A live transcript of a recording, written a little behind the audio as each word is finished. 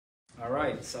All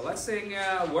right, so let's sing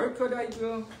Where Could I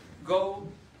Go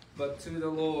But to the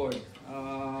Lord.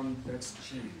 That's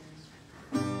G.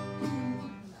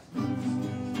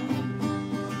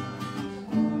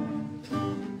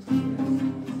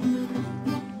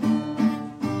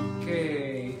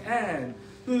 Okay, and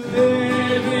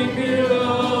living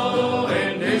below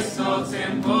in this so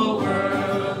simple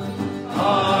world,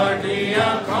 hardly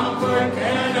a comfort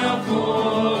can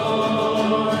afford.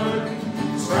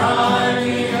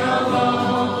 Striving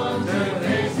alone to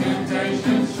face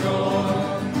temptation's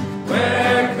shore,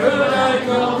 where could I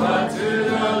go but to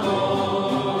the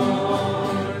Lord?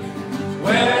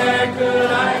 Where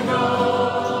could I go?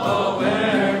 Oh,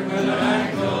 where could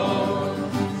I go?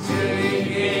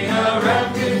 Seeking a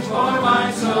refuge for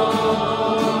my soul,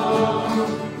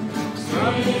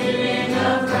 needing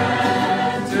a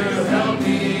friend to help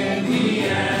me in the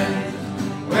end.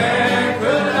 Where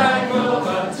could I go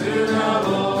but to the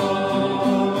Lord?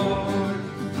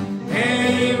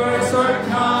 Neighbors were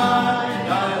kind,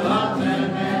 I love them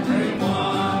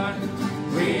everyone.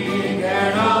 We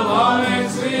get along in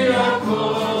sweet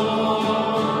accord.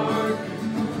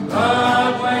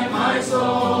 But when my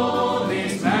soul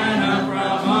needs manna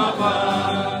from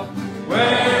above,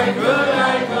 where could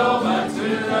I go but to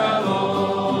the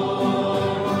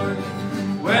Lord?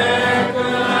 Where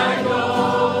could I go?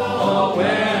 Oh,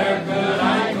 where could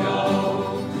I go?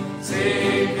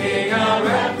 Seeking a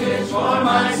refuge for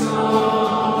my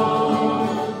soul,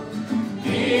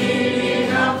 needing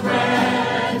a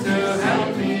friend to help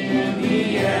me in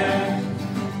the end.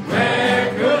 Where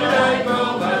could I go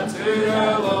but to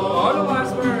the Lord? All the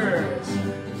last verse.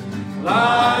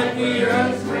 Like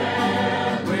Peter's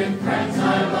friend, with friends I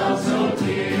love so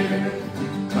dear,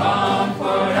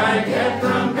 comfort I get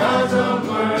from God's own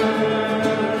word.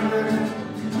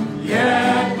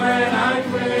 Yet when I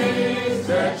face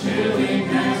the chilling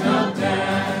hands of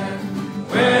death,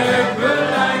 where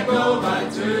could I go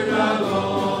but to the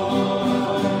Lord?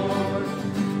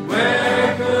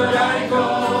 Where could I go?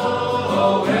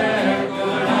 Oh, where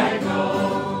could I go?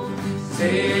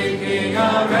 Seeking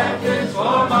a refuge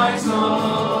for my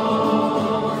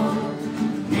soul,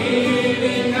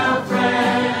 needing a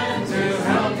friend to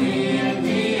help me in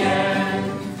the end.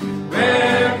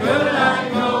 Where could I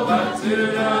go but to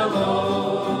the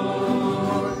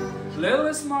Lord? Little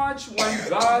is much when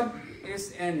God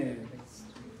is in it.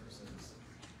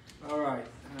 All right,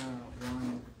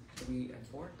 1, 3, and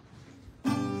 4.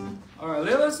 All right,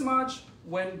 little is much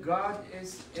when God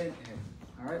is in it.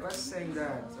 All right, let's sing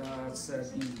that. It's D.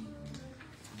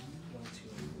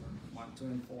 1, 2,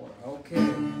 and 4. Okay.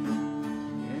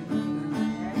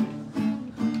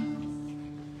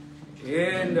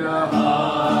 In the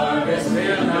harvest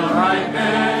field now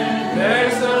ripen,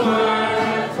 there's a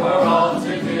work for all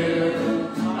to do.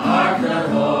 Hark, the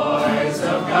voice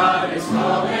of God is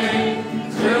calling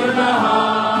to the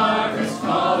harvest,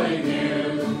 calling you.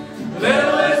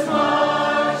 Little is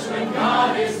much when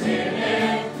God is in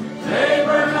it.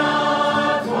 Labor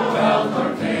not for wealth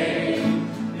or fame.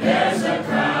 There's a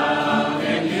crown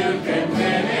and you can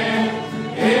win it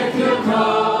if you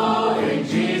grow in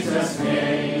Jesus'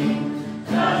 name.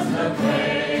 Does the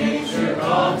place you're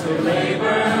called to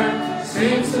labor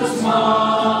seems too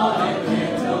small and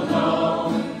little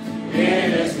known? It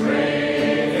is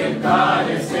great if God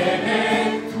is in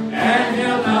it, and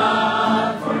He'll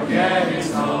not forget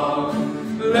His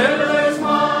home. Little is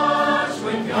much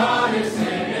when God is in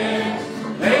it.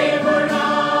 Labor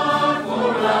not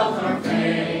for wealth or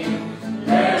fame.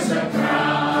 There's a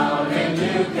crown and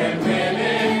you can win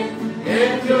it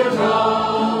if you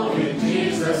grow in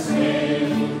Jesus'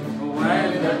 name. When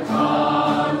the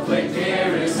conflict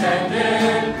here is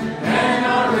ended and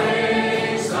our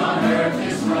race on earth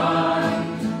is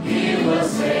run, He will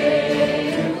say,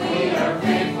 if we are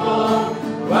faithful,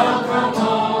 welcome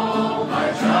home,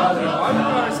 my child of God.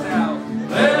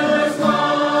 Little is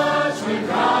much when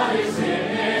God is in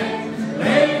it.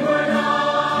 Labor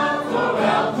not for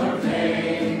wealth or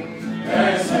fame.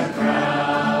 There's a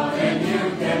crown and you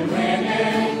can win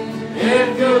it if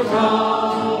you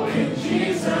grow in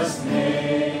Jesus'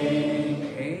 name.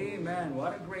 Amen.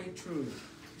 What a great truth.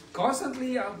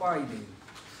 Constantly abiding.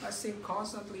 Let's sing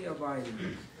constantly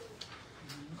abiding.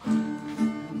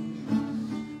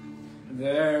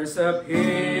 There's a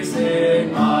peace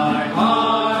in my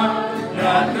heart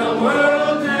that the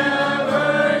world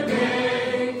never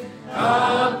gave,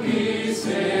 a peace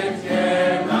it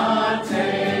cannot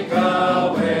take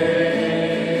away.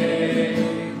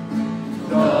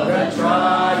 Though the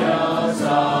trials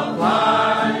of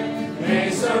life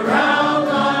may surround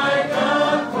like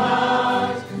a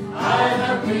cloud, I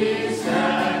have peace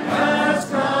that has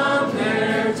come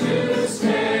there to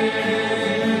stay.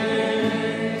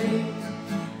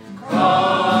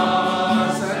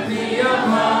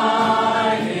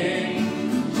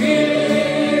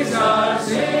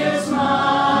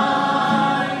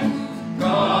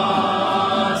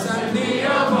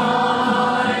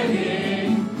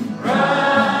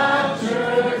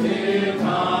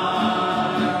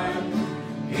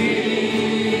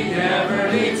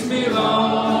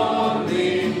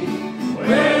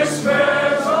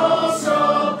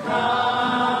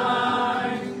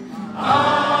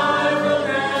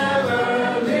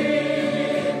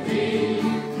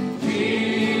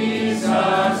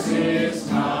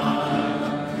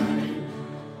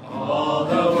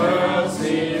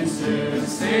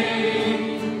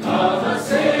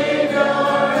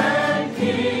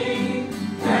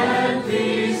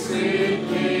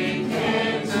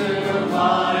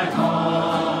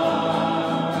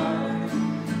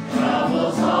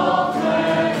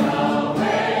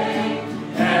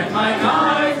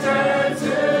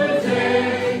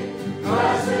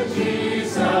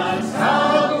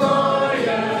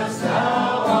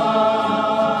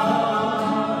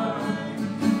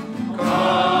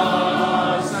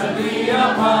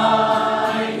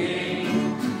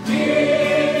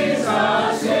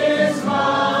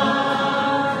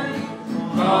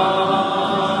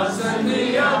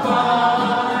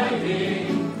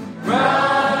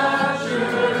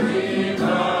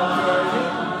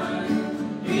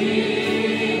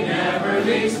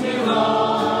 leaves me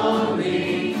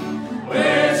lonely,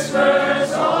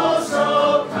 whispers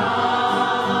also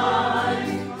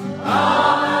kind,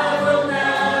 I will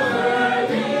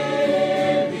never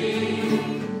leave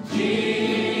thee,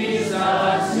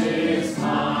 Jesus is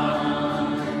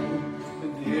mine.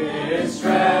 This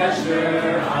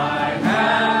treasure I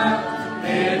have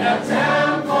in a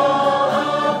temple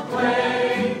of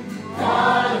clay,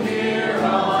 while here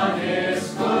on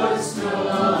his footstool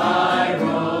I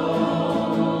roam.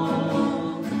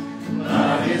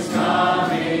 Love is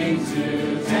coming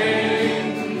to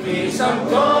take me some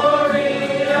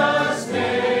glorious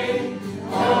day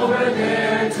over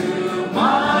there to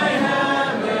my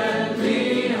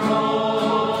heavenly home.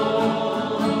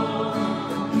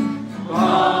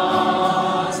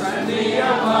 Constantly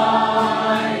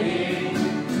abiding,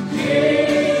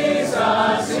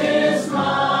 Jesus is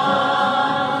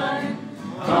mine.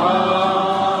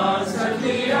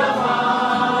 Constantly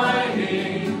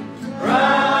abiding,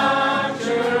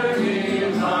 rapture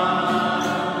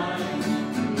divine.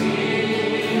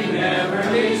 He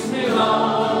never leaves me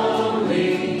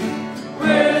lonely,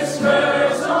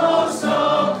 whispers oh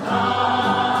so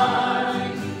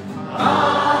kind, I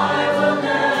will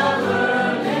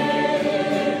never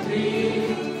leave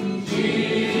thee,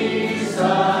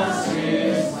 Jesus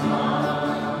is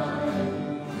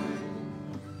mine.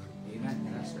 Amen,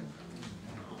 Pastor.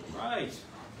 Right.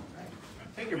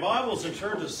 Take your Bibles and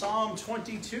turn to Psalm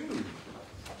 22.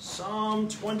 Psalm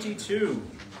 22.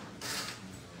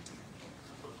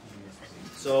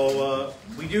 So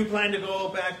we do plan to go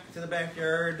back to the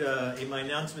backyard. In my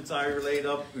announcements I relayed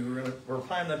up, we're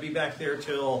planning to be back there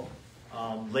till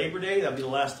Labor Day. That'll be the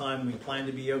last time we plan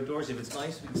to be outdoors. If it's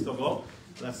nice, we can still go.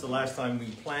 That's the last time we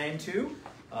plan to.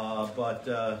 But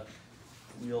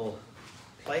we'll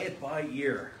play it by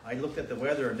ear. I looked at the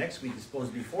weather. Next week is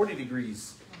supposed to be 40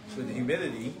 degrees with the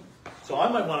humidity. So I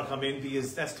might want to come in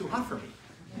because that's too hot for me.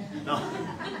 No,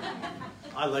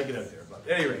 I like it out there. But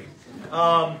at any rate,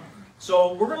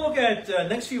 so we're going to look at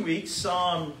next few weeks,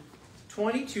 Psalm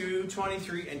 22,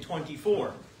 23, and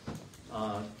 24.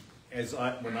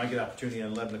 When I get opportunity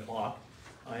at 11 o'clock.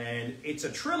 And it's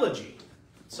a trilogy.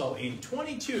 So in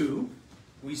 22,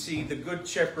 we see the good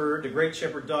shepherd, the great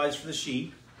shepherd dies for the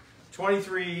sheep.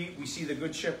 23, we see the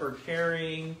good shepherd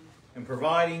caring and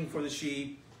providing for the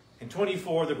sheep. And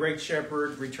 24, the great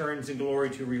shepherd returns in glory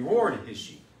to reward his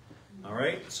sheep. All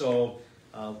right, so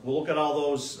we'll look at all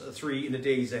those three in the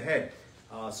days ahead.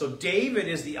 So David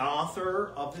is the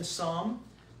author of this psalm.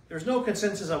 There's no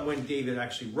consensus on when David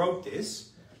actually wrote this.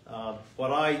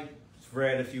 What I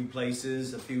read a few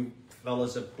places, a few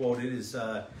fellows have quoted, is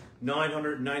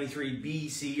 993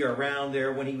 BC, or around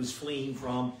there, when he was fleeing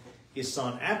from his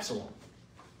son Absalom.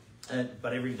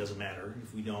 But it really doesn't matter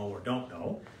if we know or don't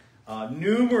know.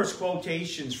 Numerous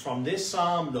quotations from this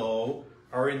psalm, though,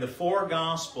 are in the four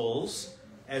Gospels,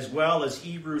 as well as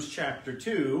Hebrews chapter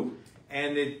 2.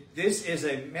 And this is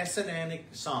a messianic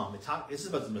psalm. This is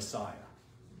about the Messiah.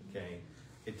 Okay,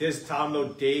 it does talk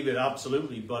about David,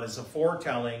 absolutely, but it's a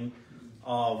foretelling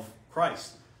of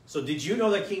Christ. So did you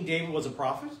know that King David was a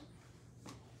prophet?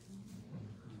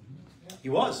 He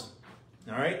was.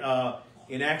 All right.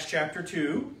 In Acts chapter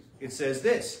 2, it says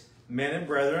this: Men and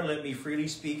brethren, let me freely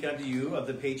speak unto you of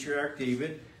the patriarch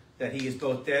David, that he is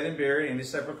both dead and buried, and his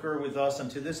sepulchre with us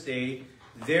unto this day.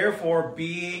 Therefore,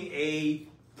 being a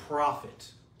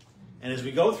prophet. And as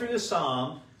we go through this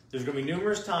psalm, there's going to be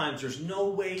numerous times there's no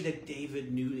way that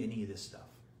David knew any of this stuff.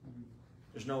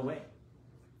 There's no way.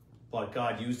 But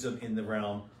God used him in the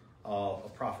realm of a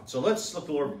prophet. So let's look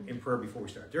to the Lord in prayer before we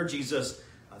start. Dear Jesus,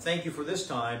 thank you for this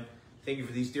time. Thank you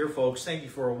for these dear folks. Thank you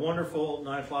for a wonderful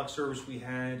 9 o'clock service we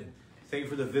had. And thank you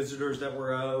for the visitors that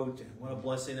were out. And what a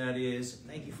blessing that is.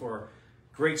 Thank you for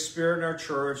great spirit in our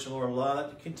church. And Lord, allow that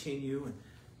to continue. And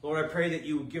Lord, I pray that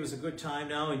you would give us a good time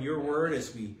now in your word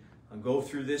as we go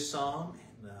through this psalm.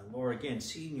 And Lord, again,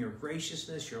 seeing your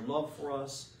graciousness, your love for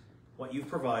us, what you've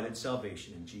provided,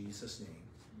 salvation in Jesus' name.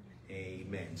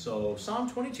 Amen. So Psalm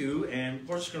 22, and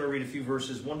we're just going to read a few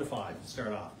verses 1 to 5 to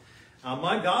start off.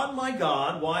 My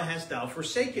God, why hast thou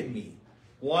forsaken me?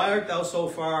 Why art thou so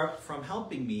far from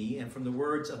helping me and from the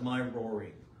words of my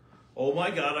roaring? O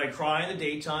my God, I cry in the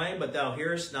daytime, but thou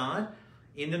hearest not.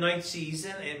 In the night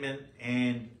season,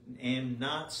 and am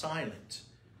not silent.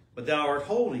 But thou art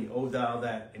holy, O thou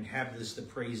that inhabitest the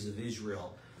praises of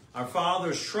Israel. Our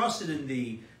fathers trusted in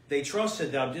thee. They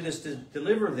trusted, thou didst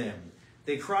deliver them.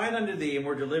 They cried unto thee and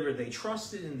were delivered. They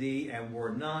trusted in thee and were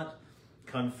not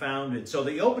confounded. So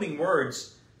the opening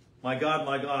words, my God,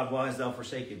 why hast thou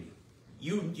forsaken me?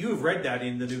 You've read that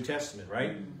in the New Testament,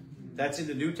 right? That's in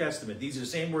the New Testament. These are the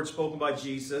same words spoken by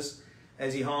Jesus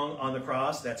as he hung on the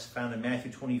cross. That's found in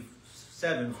Matthew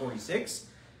 27:46.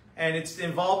 And it's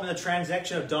involved in the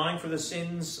transaction of dying for the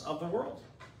sins of the world.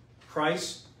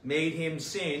 Christ made him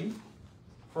sin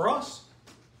for us.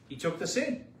 He took the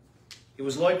sin. It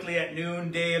was likely at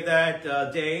noonday of that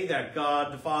day that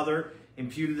God the Father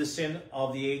imputed the sin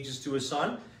of the ages to his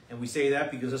Son. And we say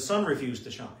that because the sun refused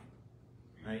to shine.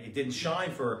 Right? It didn't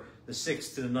shine for the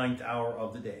 6th to the 9th hour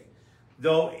of the day.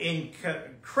 Though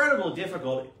incredibly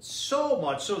difficult, so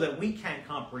much so that we can't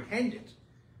comprehend it,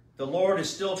 the Lord is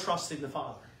still trusting the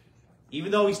Father.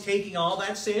 Even though he's taking all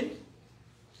that sin,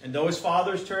 and though his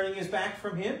Father's turning his back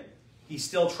from him, he's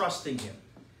still trusting him.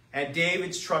 And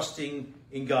David's trusting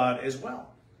in God as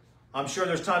well. I'm sure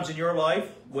there's times in your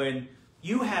life when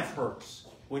you have hurts,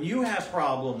 when you have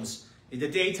problems, in the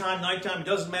daytime, nighttime, it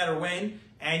doesn't matter when,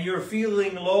 and you're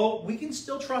feeling low, we can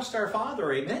still trust our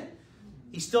Father, amen?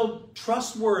 He's still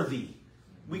trustworthy.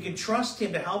 We can trust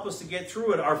him to help us to get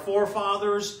through it. Our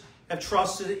forefathers have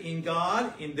trusted in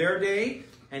God in their day,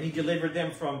 and he delivered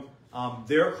them from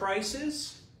their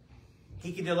crisis.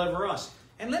 He can deliver us.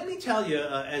 And let me tell you,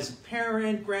 as a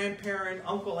parent, grandparent,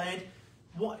 uncle, aunt,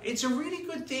 it's a really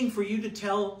good thing for you to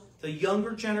tell the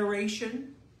younger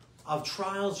generation of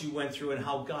trials you went through and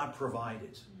how God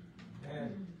provided.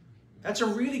 Amen. That's a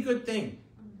really good thing,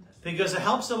 because it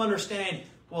helps them understand,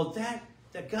 well, that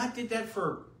God did that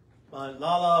for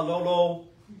Lala, Lolo,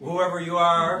 whoever you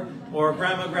are, or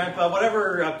Grandma, Grandpa,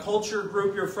 whatever culture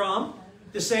group you're from,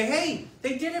 to say, hey,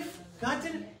 they did it, God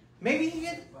did it, maybe he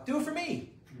can do it for me.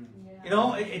 You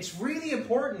know, it's really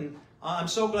important. I'm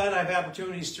so glad I have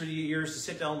opportunities through the years to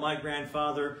sit down with my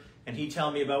grandfather and he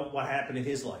tell me about what happened in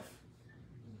his life.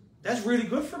 That's really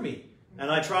good for me.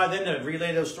 And I try then to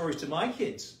relay those stories to my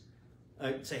kids.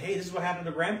 I say, hey, this is what happened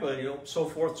to Grandpa, you know, so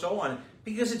forth, so on.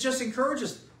 Because it just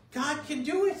encourages, God can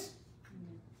do it.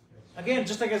 Again,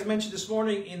 just like I mentioned this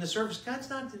morning in the service, God's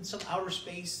not in some outer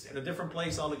space, in a different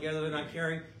place altogether, they're not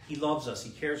caring. He loves us.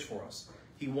 He cares for us.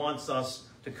 He wants us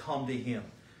to come to him.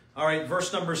 All right,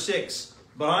 verse number 6.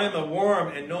 But I am a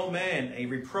worm and no man, a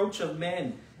reproach of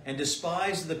men, and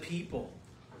despise the people.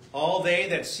 All they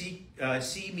that see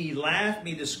me laugh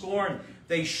me to scorn.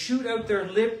 They shoot out their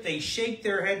lip, they shake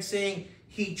their head, saying,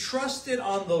 he trusted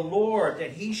on the Lord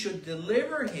that he should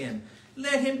deliver him.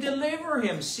 Let him deliver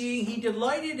him, seeing he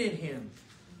delighted in him.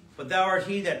 But thou art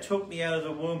he that took me out of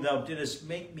the womb. Thou didst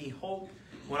make me hope.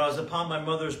 When I was upon my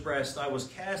mother's breast, I was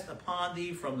cast upon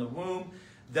thee from the womb.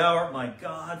 Thou art my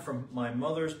God from my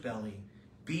mother's belly.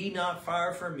 Be not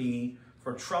far from me,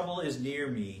 for trouble is near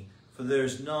me, for there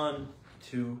is none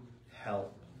to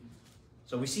help.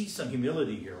 So we see some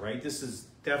humility here, right? This is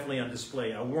definitely on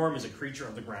display. A worm is a creature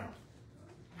of the ground.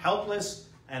 Helpless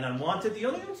and unwanted. The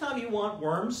only time you want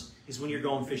worms is when you're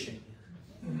going fishing.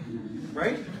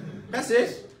 Right? That's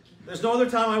it. There's no other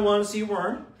time I want to see a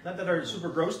worm. Not that they're super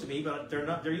gross to me, but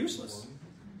they're useless.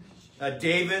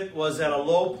 David was at a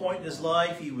low point in his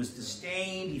life. He was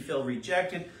disdained. He felt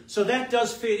rejected. So that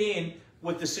does fit in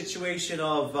with the situation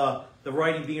of the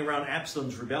writing being around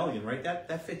Absalom's rebellion, right?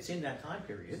 That fits in that time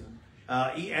period.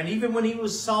 And even when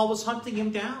Saul was hunting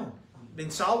him down.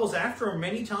 And Saul was after him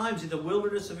many times in the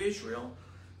wilderness of Israel.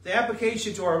 The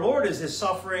application to our Lord is his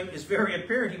suffering is very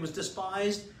apparent. He was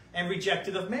despised and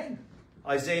rejected of men.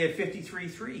 Isaiah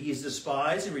 53:3, he is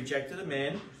despised and rejected of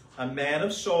men, a man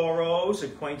of sorrows,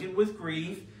 acquainted with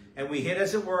grief, and we hid,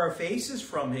 as it were, our faces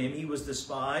from him. He was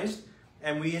despised,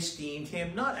 and we esteemed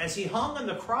him not. As he hung on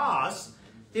the cross,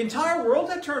 the entire world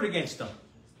had turned against him.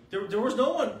 There was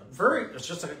no one, it's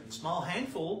just a small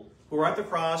handful who were at the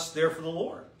cross there for the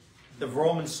Lord. The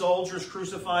Roman soldiers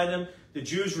crucified him. The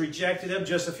Jews rejected him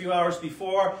just a few hours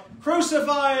before.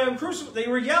 Crucify him! Crucify! They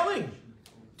were yelling.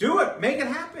 Do it! Make it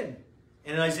happen!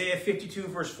 And in Isaiah 52,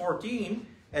 verse 14,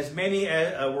 as many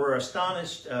were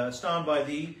astonished by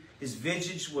thee, his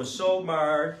visage was so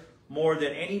marred more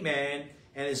than any man,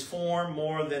 and his form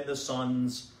more than the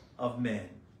sons of men.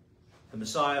 The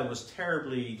Messiah was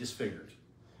terribly disfigured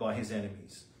by his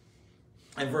enemies.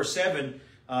 And verse 7,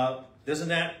 doesn't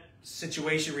that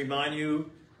situation remind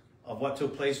you of what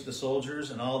took place with the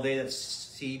soldiers? And all they that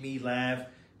see me laugh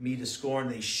me to scorn.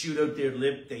 They shoot out their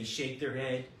lip, they shake their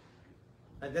head.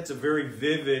 And that's a very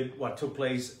vivid what took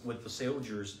place with the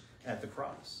soldiers at the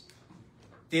cross.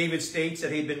 David states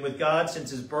that he'd been with God since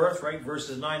his birth, right?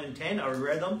 Verses 9 and 10, I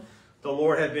read them. The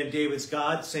Lord had been David's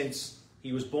God since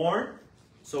he was born.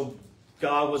 So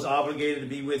God was obligated to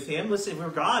be with him. Listen, we're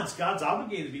God's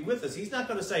obligated to be with us. He's not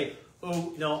going to say,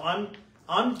 oh, no,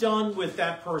 I'm done with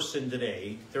that person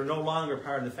today. They're no longer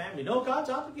part of the family. No,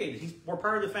 God's obligated. We're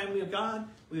part of the family of God.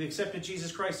 We've accepted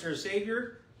Jesus Christ as our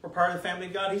Savior. We're part of the family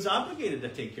of God. He's obligated to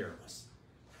take care of us.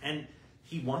 And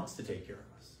He wants to take care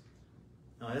of us.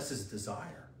 Now, that's his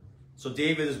desire. So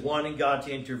David is wanting God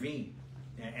to intervene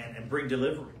and bring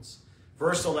deliverance.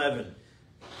 Verse 11.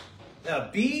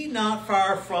 Be not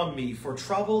far from me, for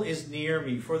trouble is near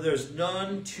me, for there's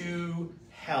none to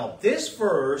help. This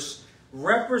verse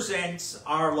represents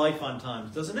our life on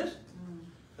times, doesn't it?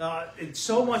 It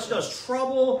so much does.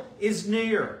 Trouble is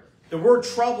near. The word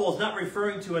trouble is not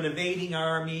referring to an invading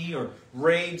army or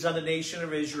raids on the nation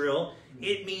of Israel.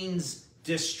 It means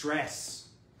distress.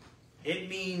 It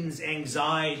means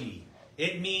anxiety.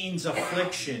 It means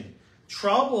affliction.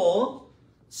 Trouble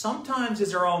sometimes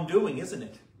is our own doing, isn't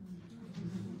it?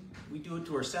 We do it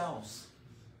to ourselves,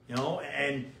 you know,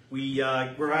 and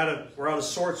we're out of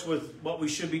sorts with what we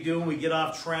should be doing. We get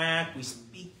off track. We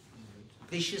speak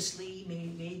viciously,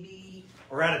 maybe,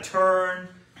 or out of turn.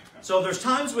 So there's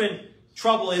times when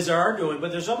trouble is our doing,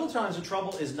 but there's other times when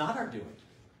trouble is not our doing.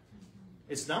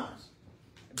 It's not,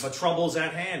 but trouble is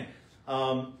at hand.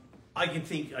 I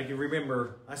can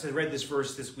remember. As I read this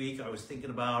verse this week, I was thinking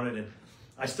about it, and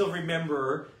I still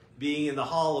remember being in the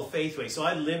Hall of Faithway. So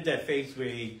I lived at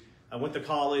Faithway. I went to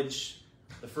college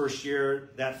the first year.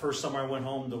 That first summer I went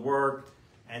home to work.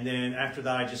 And then after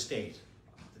that I just stayed.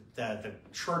 The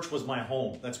church was my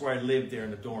home. That's where I lived there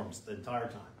in the dorms the entire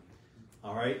time.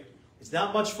 All right? It's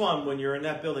not much fun when you're in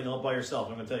that building all by yourself.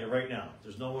 I'm going to tell you right now.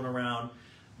 There's no one around.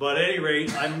 But at any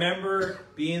rate, I remember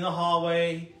being in the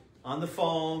hallway on the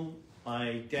phone.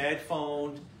 My dad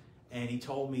phoned and he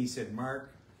told me, he said,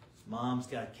 Mark, Mom's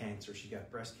got cancer. She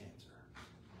got breast cancer.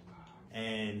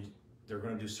 And they're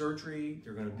going to do surgery,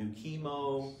 they're going to do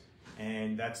chemo,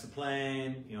 and that's the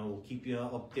plan. You know, we'll keep you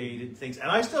updated and things. And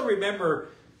I still remember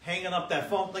hanging up that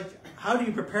phone. Like, how do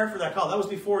you prepare for that call? That was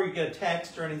before you get a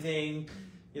text or anything.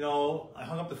 You know, I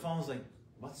hung up the phone. I was like,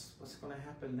 what's going to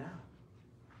happen now?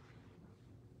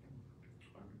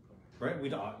 Right?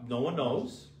 No one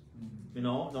knows. You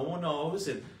know, no one knows.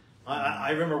 And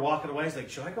I remember walking away. I was like,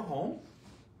 should I go home?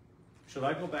 Should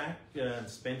I go back and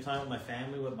spend time with my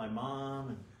family, with my mom?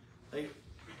 And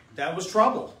that was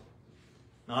trouble.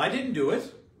 Now, I didn't do it.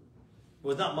 It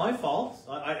was not my fault.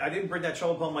 I didn't bring that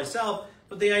trouble upon myself.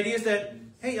 But the idea is that,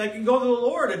 hey, I can go to the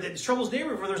Lord, and the trouble's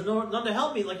near me, for there's none to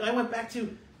help me. Like, I went back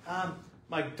to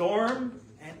my dorm,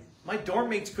 and my dorm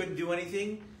mates couldn't do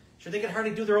anything. So they could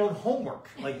hardly do their own homework.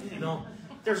 Like, you know,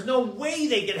 there's no way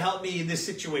they could help me in this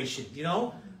situation, you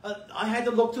know. I had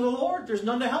to look to the Lord. There's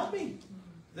none to help me.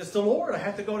 That's the Lord. I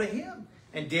have to go to Him.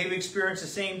 And David experienced the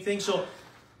same thing. So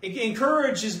it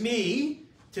encourages me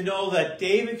to know that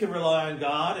David can rely on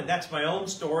God, and that's my own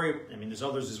story. I mean, there's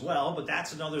others as well, but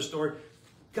that's another story.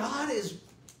 God is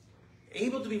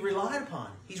able to be relied upon.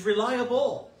 He's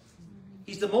reliable.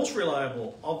 He's the most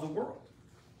reliable of the world.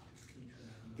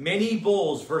 Many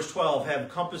bulls, verse 12, have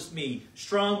compassed me.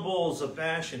 Strong bulls of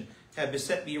Bashan have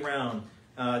beset me around.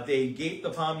 They gaped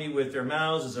upon me with their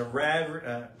mouths as a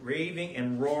raving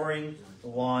and roaring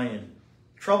lion.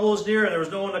 Trouble is near, and there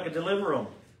was no one that could deliver them.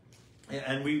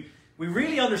 And we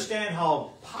really understand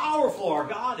how powerful our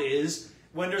God is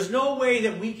when there's no way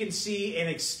that we can see an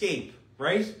escape,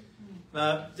 right?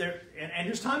 And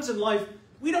there's times in life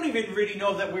we don't even really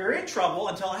know that we're in trouble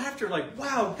until after, like,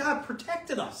 wow, God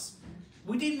protected us.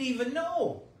 We didn't even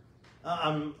know.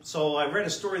 So I read a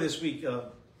story this week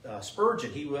of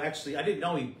Spurgeon. He actually, I didn't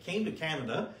know he came to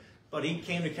Canada, but he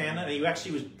came to Canada and he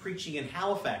actually was preaching in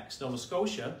Halifax, Nova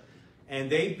Scotia. And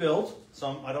they built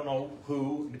I don't know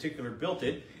who in particular built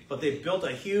it, but they built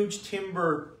a huge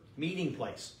timber meeting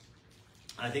place.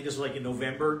 I think this was like in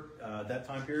November, that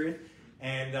time period.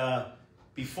 And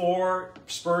before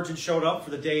Spurgeon showed up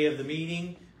for the day of the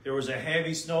meeting, there was a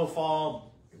heavy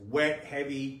snowfall, wet,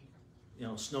 heavy,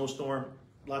 snowstorm,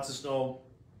 lots of snow.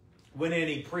 Went in,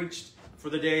 he preached for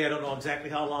the day, I don't know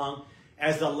exactly how long.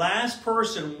 As the last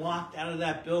person walked out of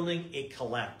that building, it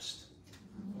collapsed.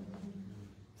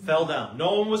 Fell down.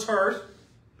 No one was hurt.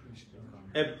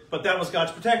 But that was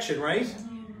God's protection, right?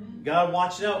 God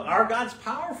watched out. Our God's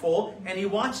powerful, and He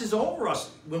watches over us.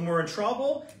 When we're in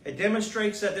trouble, it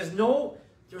demonstrates that there's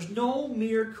no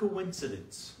mere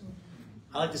coincidence.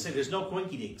 I like to say there's no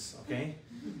coinkydinks, okay?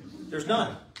 There's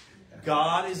none.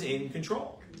 God is in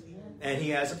control, and He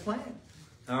has a plan.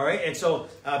 All right, and so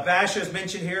Basha is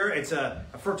mentioned here. It's a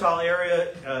fertile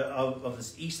area of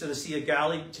the east of the Sea of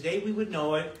Galilee. Today we would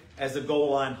know it as the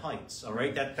Golan Heights. All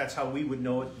right, that's how we would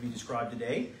know it to be described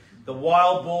today. The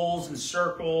wild bulls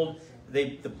encircled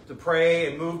the prey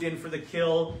and moved in for the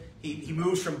kill. He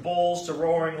moves from bulls to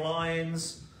roaring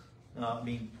lions.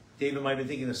 David might have been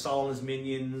thinking of Solomon's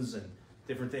minions and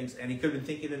different things, and he could have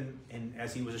been thinking, and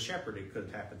as he was a shepherd, it could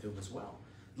have happened to him as well.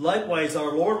 Likewise,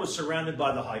 our Lord was surrounded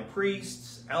by the high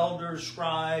priests, elders,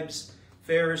 scribes,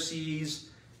 Pharisees,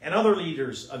 and other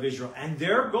leaders of Israel. And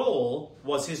their goal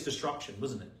was his destruction,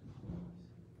 wasn't it?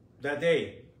 That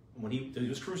day, when he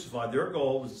was crucified, their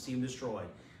goal was to see him destroyed.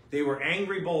 They were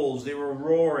angry bulls. They were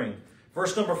roaring.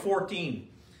 Verse number 14.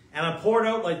 And I poured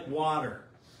out like water,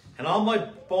 and all my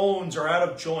bones are out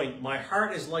of joint. My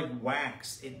heart is like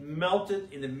wax. It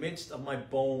melted in the midst of my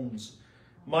bones.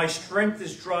 My strength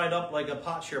is dried up like a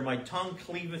potsherd. My tongue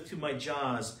cleaveth to my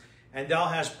jaws. And thou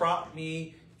hast brought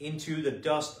me into the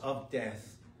dust of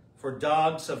death. For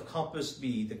dogs have compassed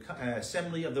me. The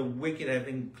assembly of the wicked have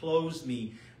enclosed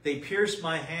me. They pierce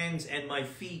my hands and my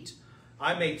feet.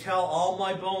 I may tell all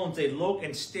my bones. They look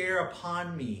and stare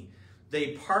upon me.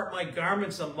 They part my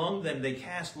garments among them. They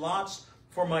cast lots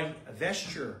for my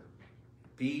vesture.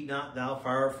 Be not thou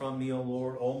far from me, O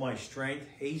Lord. O my strength,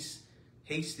 haste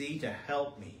thee to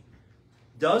help me.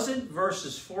 Doesn't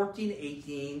verses 14,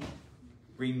 18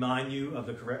 remind you of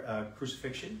the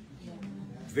crucifixion? Yeah.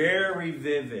 Very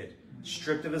vivid.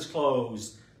 Stripped of his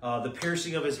clothes, the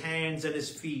piercing of his hands and his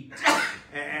feet,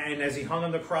 and as he hung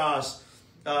on the cross.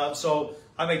 So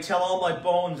I may tell all my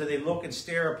bones, and they look and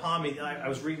stare upon me. I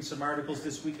was reading some articles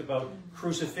this week about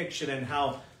crucifixion and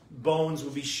how bones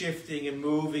would be shifting and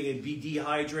moving and be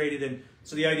dehydrated. And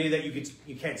so the idea that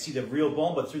you can't see the real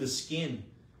bone, but through the skin,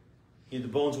 the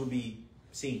bones would be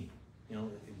seen,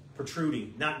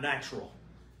 protruding, not natural,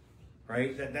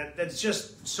 right? That's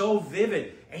just so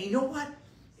vivid. And you know what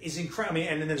is incredible?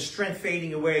 And then the strength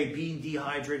fading away, being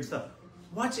dehydrated and stuff.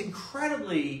 What's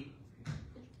incredibly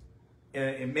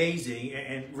amazing,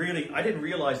 and really, I didn't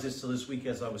realize this till this week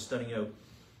as I was studying out.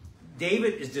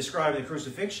 David is describing the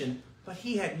crucifixion, but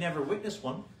he had never witnessed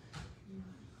one.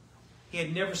 He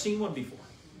had never seen one before.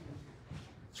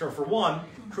 So for one,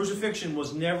 crucifixion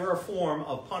was never a form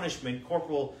of punishment,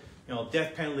 corporal,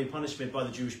 death penalty punishment by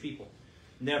the Jewish people.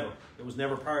 Never. It was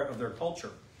never part of their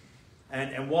culture.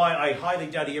 And why I highly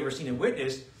doubt he ever seen and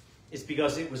witnessed is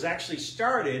because it was actually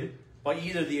started by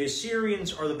either the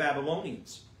Assyrians or the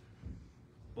Babylonians.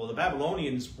 Well, the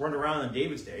Babylonians weren't around in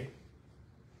David's day,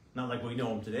 not like we know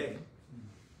them today.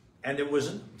 And it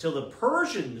wasn't until the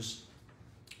Persians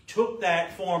took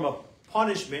that form of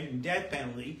punishment and death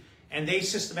penalty, and they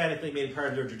systematically made it part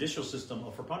of their judicial system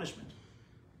for punishment.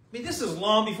 I mean, this is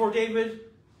long before David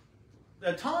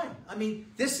time. I mean,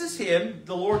 this is him,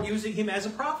 the Lord using him as a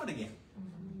prophet again,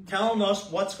 telling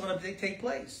us what's going to take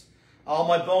place. All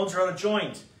my bones are out of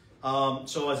joint.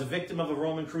 So as a victim of a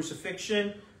Roman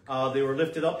crucifixion, they were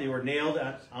lifted up. They were nailed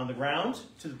on the ground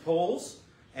to the poles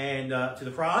and to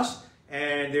the cross.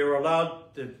 And they were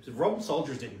allowed, the Roman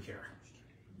soldiers didn't care.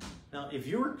 Now, if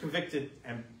you were convicted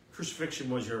and crucifixion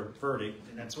was your verdict,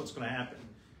 and that's what's going to happen,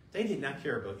 they did not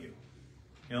care about you.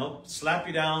 Slap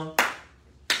you down,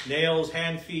 nails,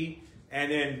 hand, feet,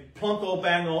 and then plunko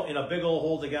bango in a big old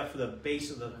hole they got for the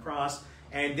base of the cross.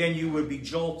 And then you would be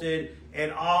jolted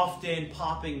and often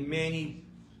popping many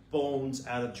bones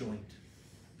out of joint.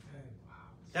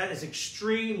 That is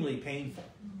extremely painful.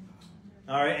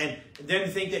 All right, and then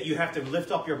think that you have to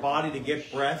lift up your body to get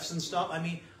breaths and stuff. I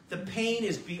mean, the pain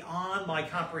is beyond my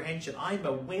comprehension. I'm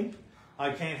a wimp.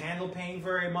 I can't handle pain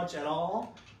very much at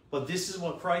all. But this is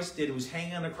what Christ did. He was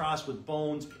hanging on the cross with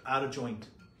bones out of joint.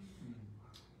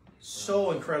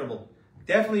 So incredible.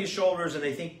 Definitely his shoulders, and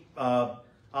they think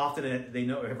often they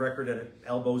have record that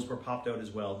elbows were popped out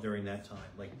as well during that time,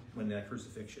 like when that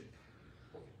crucifixion.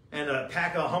 And a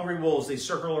pack of hungry wolves, they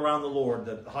circle around the Lord,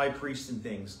 the high priest and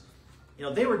things.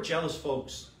 They were jealous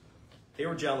folks. They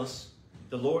were jealous.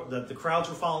 The Lord, the crowds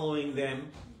were following them,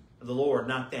 the Lord,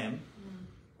 not them.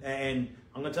 And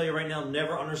I'm going to tell you right now,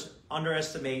 never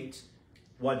underestimate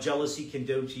what jealousy can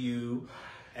do to you,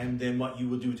 and then what you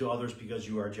will do to others because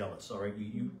you are jealous. All right,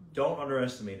 you don't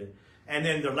underestimate it. And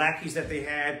then the lackeys that they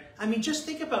had. I mean, just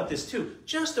think about this too.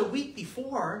 Just a week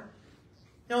before,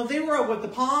 they were out with the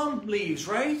palm leaves,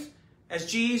 right?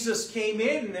 As Jesus came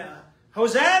in,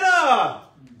 Hosanna!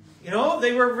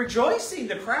 They were rejoicing,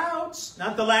 the crowds,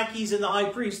 not the lackeys and the high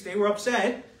priest. They were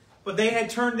upset, but they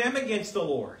had turned them against the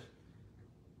Lord.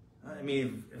 I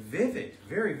mean, vivid,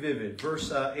 very vivid.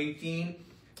 Verse 18,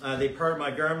 they parted my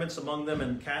garments among them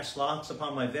and cast lots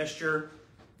upon my vesture.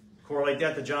 Correlate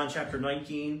that to John chapter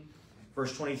 19,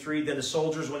 verse 23. Then the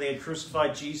soldiers, when they had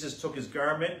crucified Jesus, took his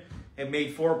garment and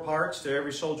made 4 parts, to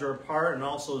every soldier a part, and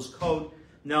also his coat.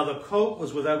 Now the coat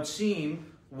was without seam,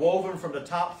 woven from the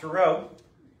top throughout.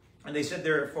 And they said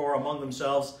therefore among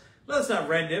themselves, let us not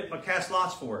rend it, but cast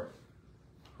lots for it.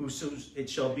 Whoso it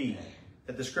shall be,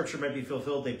 that the scripture might be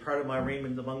fulfilled. They parted my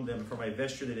raiment among them, for my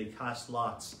vesture that they cast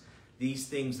lots. These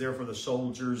things therefore the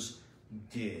soldiers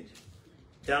did.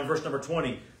 Down verse number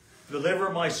 20. Deliver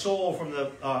my soul from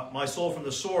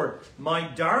the sword, my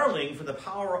darling from the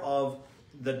power of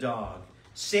the dog.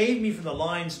 Save me from the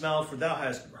lion's mouth, for thou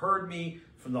hast heard me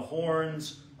from the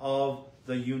horns of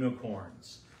the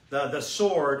unicorns. The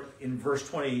sword in verse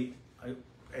 20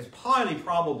 is highly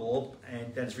probable,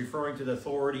 and that is referring to the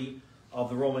authority of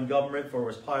the Roman government, for it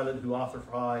was Pilate who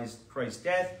authorized Christ's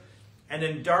death. And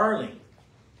then darling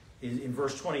in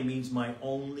verse 20 means my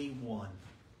only one.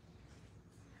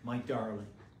 My darling.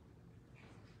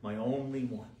 My only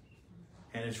one.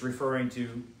 And it's referring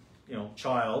to,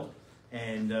 child.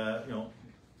 And,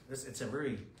 it's a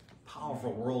very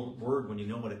powerful word when you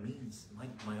know what it means.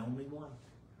 My only one.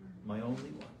 My only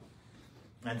one.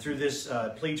 And through this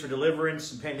pleads for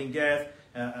deliverance and pending death,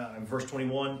 verse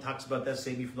 21 talks about that,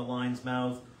 save me from the lion's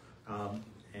mouth.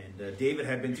 David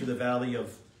had been through the valley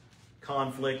of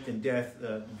conflict and death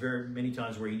very many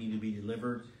times where he needed to be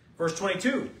delivered. Verse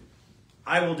 22,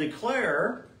 I will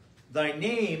declare thy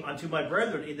name unto my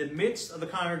brethren. In the midst of the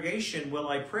congregation will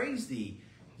I praise thee.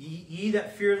 Ye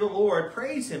that fear the Lord,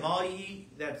 praise him. All ye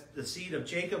that the seed of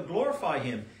Jacob, glorify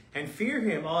him. And fear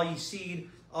him, all ye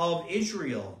seed of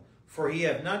Israel. For he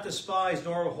hath not despised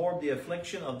nor abhorred the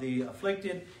affliction of the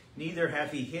afflicted, neither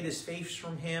hath he hid his face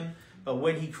from him. But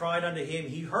when he cried unto him,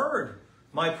 he heard.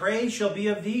 My praise shall be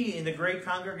of thee in the great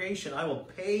congregation. I will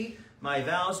pay my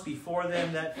vows before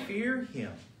them that fear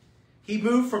him. He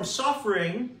moved from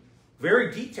suffering,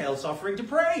 very detailed suffering, to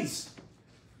praise.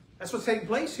 That's what's taking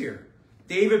place here.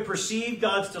 David perceived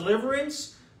God's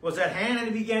deliverance was at hand, and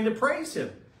he began to praise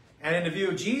him. And in the view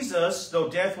of Jesus, though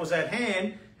death was at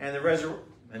hand, and the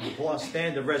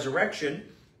resurrection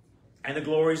and the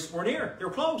glories were near. They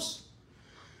were close.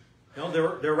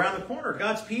 They're around the corner.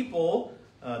 God's people,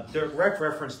 direct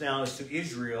reference now is to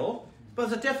Israel, but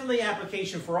it's a definitely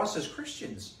application for us as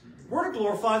Christians. We're to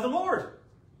glorify the Lord.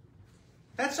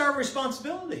 That's our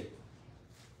responsibility.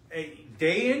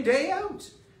 Day in, day out.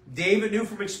 David knew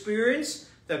from experience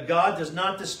that God does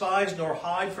not despise nor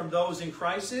hide from those in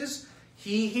crisis.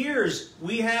 He hears.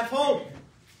 We have hope.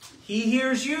 He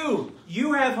hears you.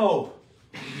 You have hope.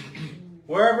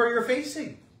 Wherever you're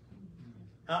facing.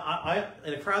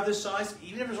 In a crowd this size,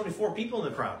 even if there's only 4 people in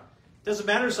the crowd, doesn't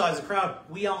matter the size of the crowd,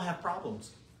 we all have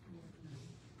problems.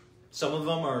 Some of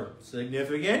them are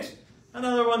significant, and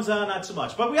other ones not so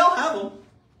much. But we all have them.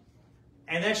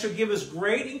 And that should give us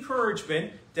great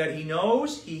encouragement that he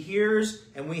knows, he hears,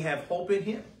 and we have hope in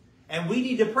him. And we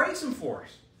need to praise him for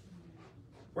it.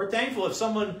 We're thankful if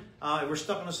someone, we're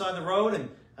stuck on the side of the road, and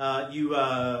you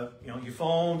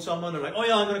phone someone, they're like, oh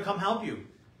yeah, I'm going to come help you.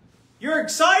 You're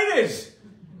excited.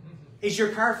 Is your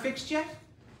car fixed yet?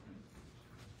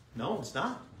 No, it's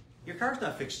not. Your car's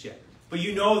not fixed yet. But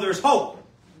you know there's hope.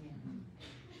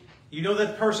 You know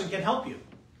that person can help you.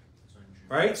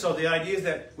 Right? So the idea is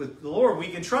that with the Lord, we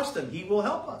can trust him. He will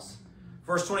help us.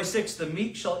 Verse 26, the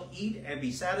meek shall eat and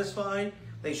be satisfied.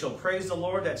 They shall praise the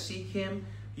Lord that seek him.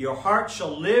 Your heart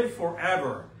shall live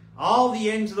forever. All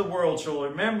the ends of the world shall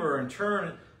remember and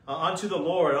turn unto the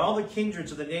Lord. All the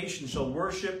kindreds of the nations shall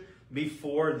worship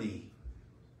before thee.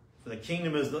 For the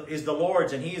kingdom is the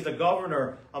Lord's, and he is the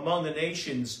governor among the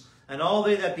nations. And all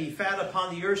they that be fat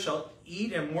upon the earth shall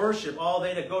eat and worship. All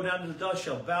they that go down to the dust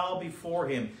shall bow before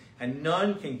him. And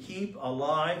none can keep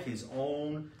alive his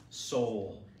own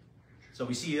soul. So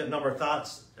we see a number of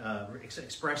thoughts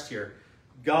expressed here.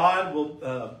 God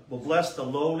will bless the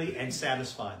lowly and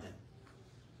satisfy them.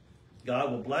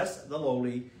 God will bless the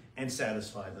lowly and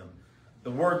satisfy them.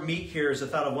 The word meek here is the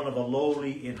thought of one of the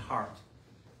lowly in heart.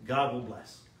 God will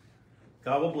bless.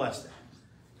 God will bless them.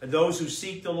 And those who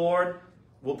seek the Lord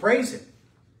will praise him.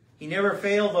 He never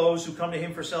failed those who come to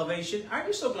him for salvation. Aren't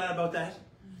you so glad about that?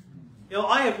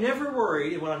 I have never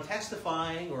worried when I'm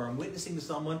testifying or I'm witnessing to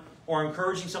someone or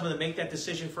encouraging someone to make that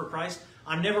decision for Christ.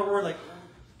 I'm never worried like,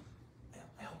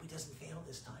 I hope he doesn't fail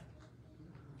this time.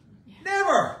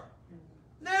 Yeah.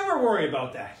 Never worry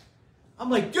about that. I'm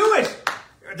like, do it.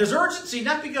 There's urgency,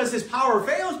 not because his power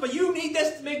fails, but you need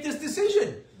this to make this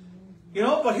decision.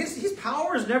 But his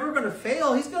power is never going to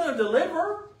fail. He's going to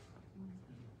deliver.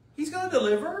 He's going to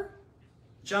deliver.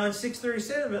 John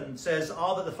 6:37 says,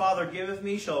 all that the Father giveth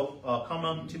me shall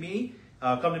come to me,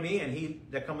 and he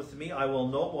that cometh to me I will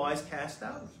no wise cast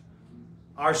out.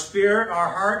 Our spirit, our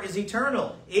heart is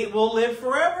eternal. It will live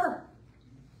forever.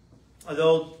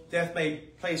 Although death may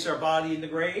place our body in the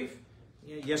grave.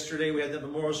 Yesterday we had the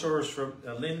memorial service for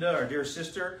Linda, our dear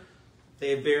sister. They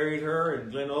have buried her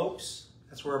in Glen Oaks.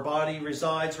 That's where her body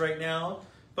resides right now.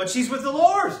 But she's with the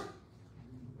Lord.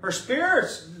 Her spirit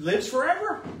lives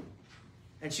forever.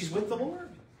 And she's with the Lord.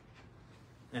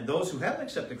 And those who haven't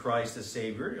accepted Christ as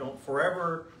Savior,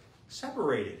 forever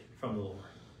separated from the Lord.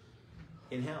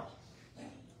 in hell.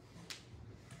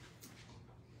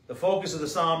 The focus of the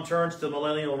psalm turns to the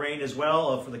millennial reign as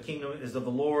well. For the kingdom is of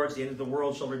the Lord's. The end of the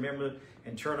world shall remember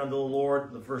and turn unto the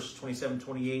Lord. The verse 27,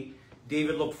 28.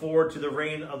 David looked forward to the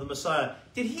reign of the Messiah.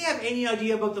 Did he have any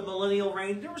idea about the millennial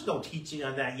reign? There was no teaching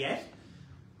on that yet.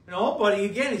 But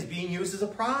again, he's being used as a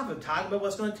prophet, talking about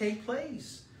what's going to take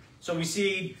place. So we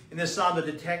see in this psalm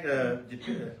the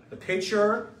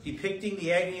picture depicting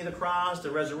the agony of the cross,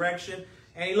 the resurrection,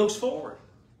 and he looks forward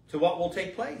to what will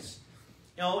take place.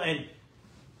 And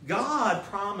God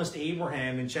promised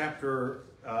Abraham in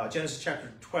Genesis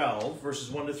chapter 12,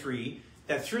 verses 1 to 3,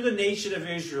 that through the nation of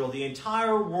Israel, the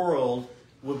entire world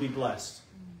would be blessed.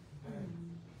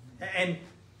 And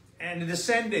the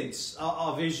descendants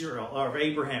of Israel, or of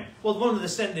Abraham, well, one of the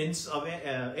descendants of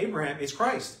Abraham is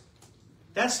Christ.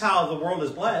 That's how the world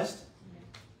is blessed,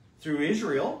 through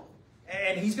Israel.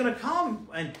 And he's going to come,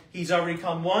 and he's already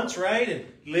come once, right? And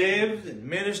lived, and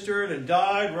ministered, and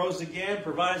died, rose again,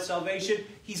 provided salvation.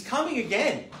 He's coming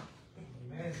again.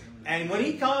 Amen. And when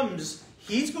he comes,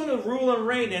 he's going to rule and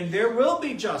reign, and there will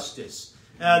be justice.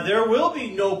 There will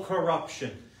be no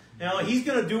corruption. He's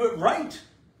going to do it right.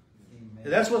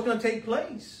 And that's what's going to take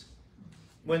place.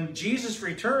 When Jesus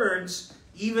returns,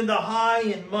 even the high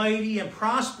and mighty and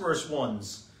prosperous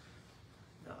ones.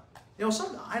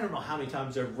 I don't know how many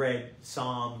times I've read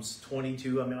Psalms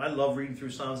 22. I mean, I love reading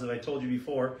through Psalms, that I told you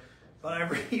before. But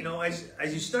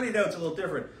as you study it out, it's a little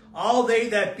different. All they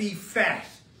that be fat.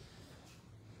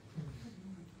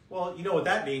 Well, you know what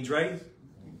that means, right?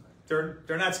 They're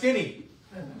not skinny.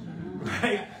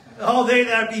 Right? All they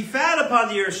that be fat upon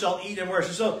the earth shall eat and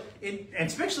worship. So, and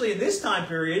especially in this time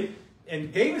period, in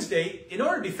David's day, in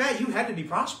order to be fat, you had to be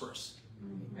prosperous.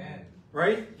 Amen.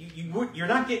 Right? You're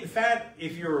not getting fat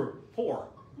if you're poor.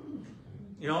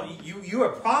 You are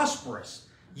prosperous.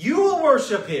 You will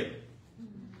worship him.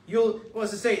 What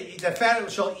does it say? The fat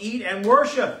shall eat and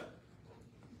worship.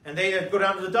 And they that go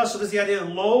down to the dust. So this is the idea of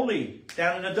lowly,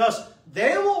 down in the dust.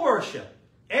 They will worship.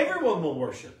 Everyone will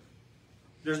worship.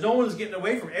 There's no one who's getting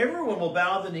away from it. Everyone will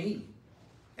bow the knee.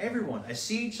 Everyone. A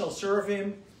seed shall serve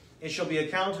him. It shall be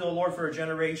accounted to the Lord for a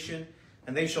generation.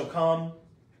 And they shall come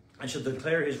and shall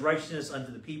declare his righteousness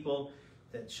unto the people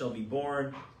that shall be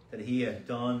born, that he hath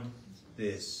done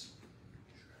this.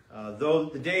 Though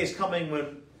the day is coming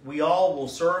when we all will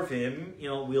serve him,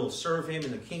 we'll serve him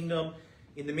in the kingdom.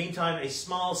 In the meantime, a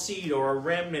small seed or a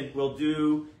remnant will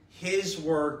do his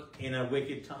work in a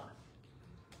wicked time.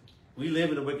 We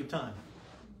live in a wicked time,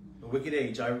 a wicked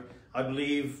age. I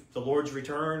believe the Lord's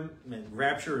return and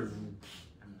rapture is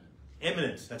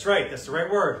imminent. That's right. That's the right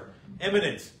word.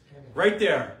 Imminent. Right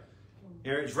there.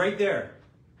 It's right there.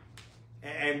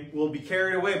 And we'll be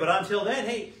carried away. But until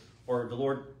then, or the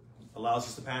Lord allows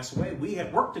us to pass away, we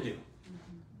have work to do.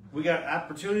 We got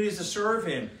opportunities to serve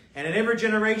him. And in every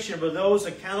generation, there were those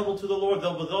accountable to the Lord.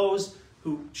 There were those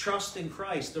who trust in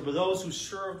Christ. There were those who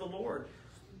serve the Lord.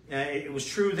 It was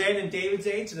true then in David's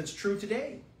age, and it's true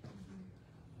today.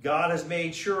 God has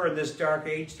made sure in this dark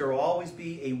age there will always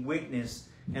be a witness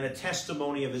and a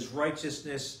testimony of his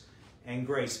righteousness and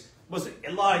grace. Was it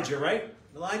Elijah, right?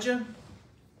 Elijah?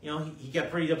 He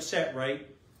got pretty upset, right?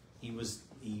 He was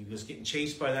getting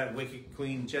chased by that wicked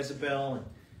queen Jezebel, and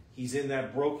he's in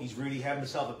that he's really having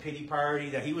himself a pity party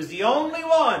that he was the only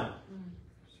one.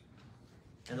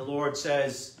 And the Lord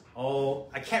says,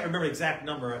 I can't remember the exact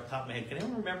number off the top of my head. Can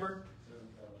anyone remember?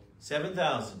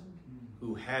 7,000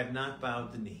 who had not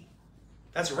bowed the knee.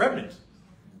 That's a remnant.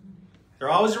 They're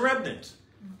always a remnant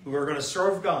who are going to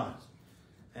serve God.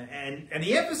 And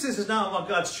the emphasis is not on what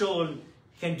God's children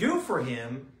can do for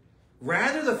him.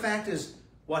 Rather, the fact is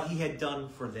what he had done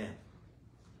for them.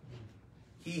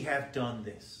 He hath done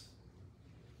this.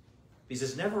 He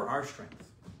says, never our strength.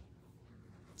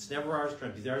 It's never our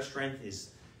strength. Our strength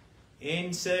is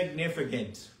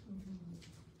insignificant.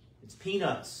 It's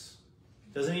peanuts.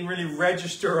 Doesn't even really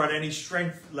register on any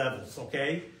strength levels,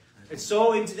 okay? It's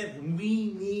so insignificant.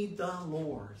 We need the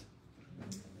Lord.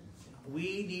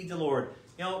 We need the Lord.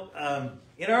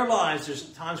 In our lives, there's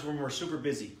times when we're super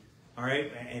busy, all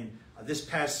right? And this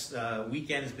past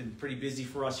weekend has been pretty busy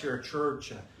for us here at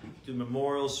church. Do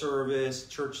memorial service,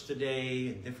 church today,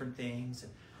 and different things.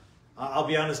 And I'll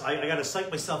be honest, I got to psych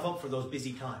myself up for those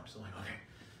busy times. I'm like, okay,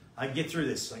 I can get through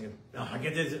this. I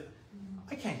get this.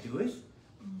 I can't do it.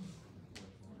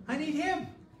 I need him.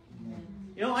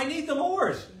 I need the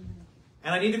Lord.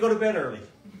 And I need to go to bed early.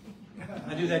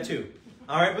 I do that too.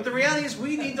 All right, but the reality is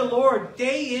we need the Lord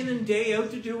day in and day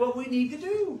out to do what we need to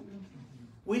do.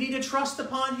 We need to trust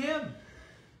upon him.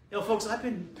 Folks, I've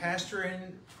been pastoring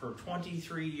for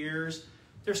 23 years.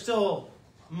 There's still,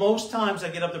 most times I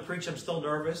get up to preach, I'm still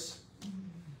nervous.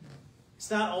 It's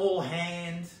not old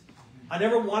hand. I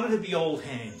never wanted to be old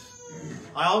hand.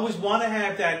 I always want to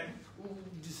have that,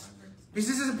 because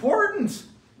this is important,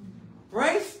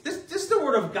 right? This is the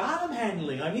Word of God I'm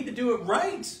handling. I need to do it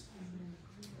right.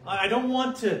 I don't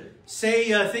want to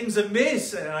say things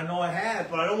amiss, and I know I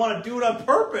have, but I don't want to do it on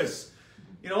purpose.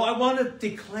 You know, I want to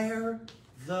declare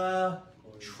the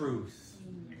truth.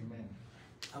 Amen.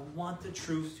 I want the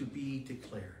truth to be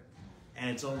declared, and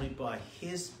it's only by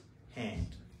His hand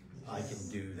I can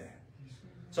do that.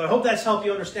 So I hope that's helped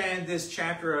you understand this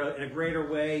chapter in a greater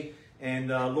way. And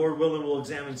Lord willing, we'll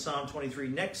examine Psalm 23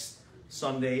 next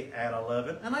Sunday at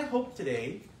 11. And I hope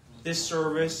today, this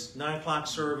service, 9 o'clock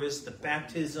service, the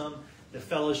baptism, the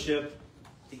fellowship,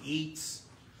 the eats,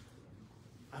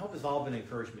 I hope it's all been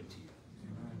encouragement to you.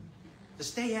 To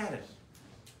stay at it.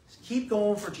 Just keep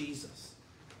going for Jesus.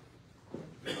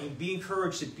 And be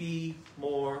encouraged to be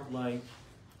more like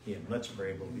Him. Let's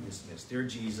pray. We'll be dismissed. Dear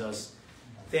Jesus,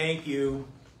 thank you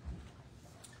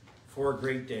for a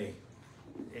great day.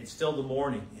 It's still the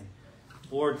morning. And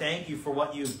Lord, thank you for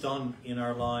what you've done in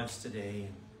our lives today.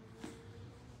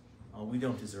 We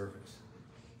don't deserve it,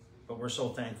 but we're so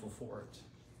thankful for it.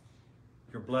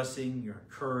 Your blessing, your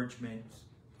encouragement,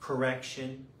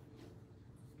 correction.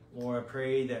 Lord, I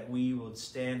pray that we would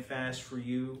stand fast for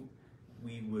you.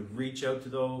 We would reach out to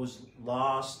those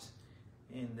lost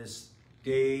in this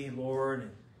day, Lord,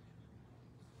 and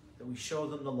that we show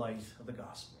them the light of the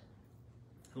gospel.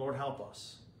 And Lord, help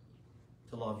us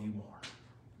to love you more.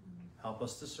 Help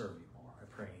us to serve you more. I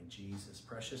pray in Jesus'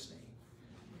 precious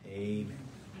name. Amen.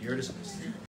 You're dismissed.